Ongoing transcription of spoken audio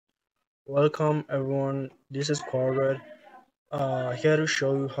Welcome everyone, this is Qudrat, here to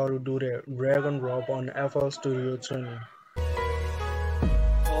show you how to do the drag and drop on FL Studio 20.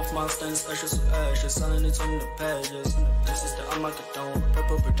 Off my stance, ashes to ashes, selling it on the pages. This is the Armageddon,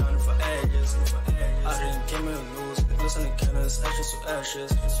 purple pretending for ages. I didn't give me a news, listening to cannons, ashes to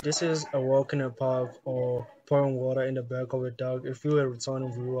ashes. This is a walk in a park or pouring water in the back of a dog if you're a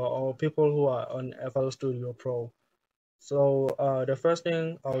returning viewer or people who are on FL Studio Pro. So the first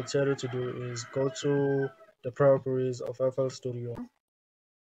thing I'll tell you to do is go to the properties of FL Studio.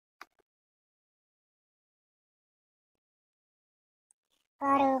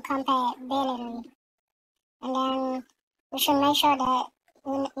 Go to compatibility, and then you should make sure that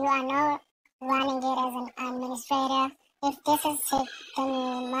you are not running it as an administrator. If this is ticked, then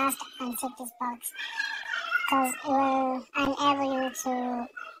you must untick this box because it will enable you to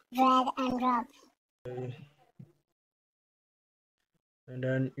drag and drop. And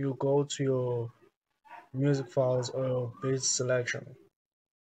then you go to your music files or your beat selection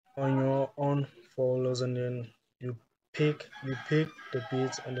on your own folders, and then you pick the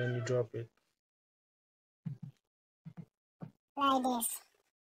beats and then you drop it Like this.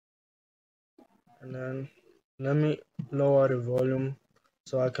 and then let me lower the volume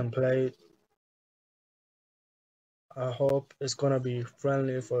so I can play it. I hope it's gonna be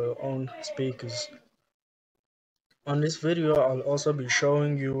friendly for your own speakers. On this video I'll also be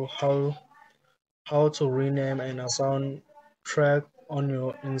showing you how to rename and assign track on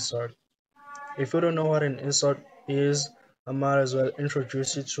your insert. If you don't know what an insert is, I might as well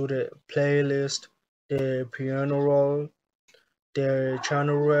introduce you to the playlist, the piano roll, the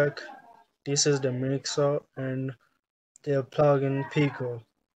channel rack. This is the mixer and the plugin Pico.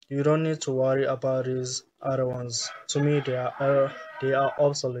 You don't need to worry about these other ones. To me, they are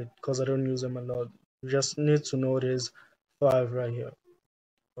obsolete because I don't use them a lot. You just need to know these five right here.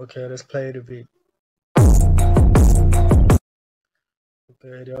 Okay, let's play the beat.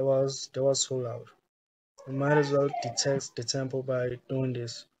 Okay, that was so loud. You might as well detect the tempo by doing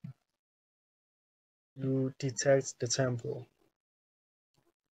this. You detect the tempo.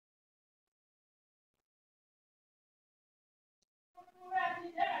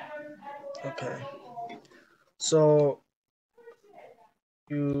 Okay, so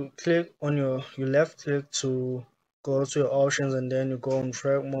you left click to go to your options, and then you go on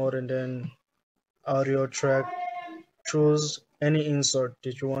track mode, and then audio track. Choose any insert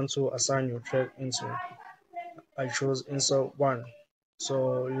that you want to assign your track into. I chose insert 1.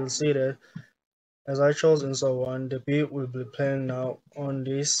 So you'll see that as I chose insert 1, the beat will be playing now on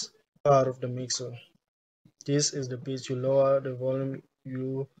this part of the mixer. This is the beat. You lower the volume,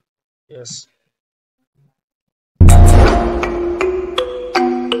 yes.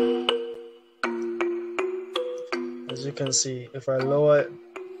 As you can see, if I lower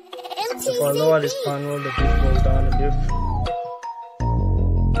this panel, the beat goes down a bit.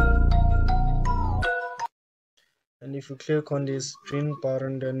 And if you click on this green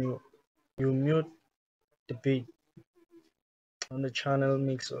button, then you mute the beat on the channel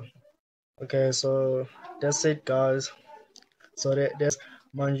mixer. Okay, so that's it, guys. So that's,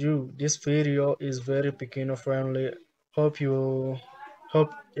 mind you, this video is very beginner friendly. Hope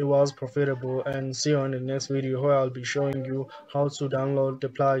it was profitable, and see you on the next video where I'll be showing you how to download the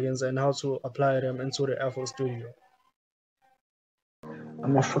plugins and how to apply them into the FL Studio.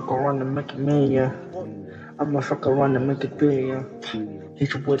 I'm a fuck around to make it million. I'm a fuck around to make it billion.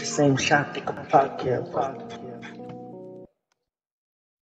 Hit you with the same shot, think I'm pocket.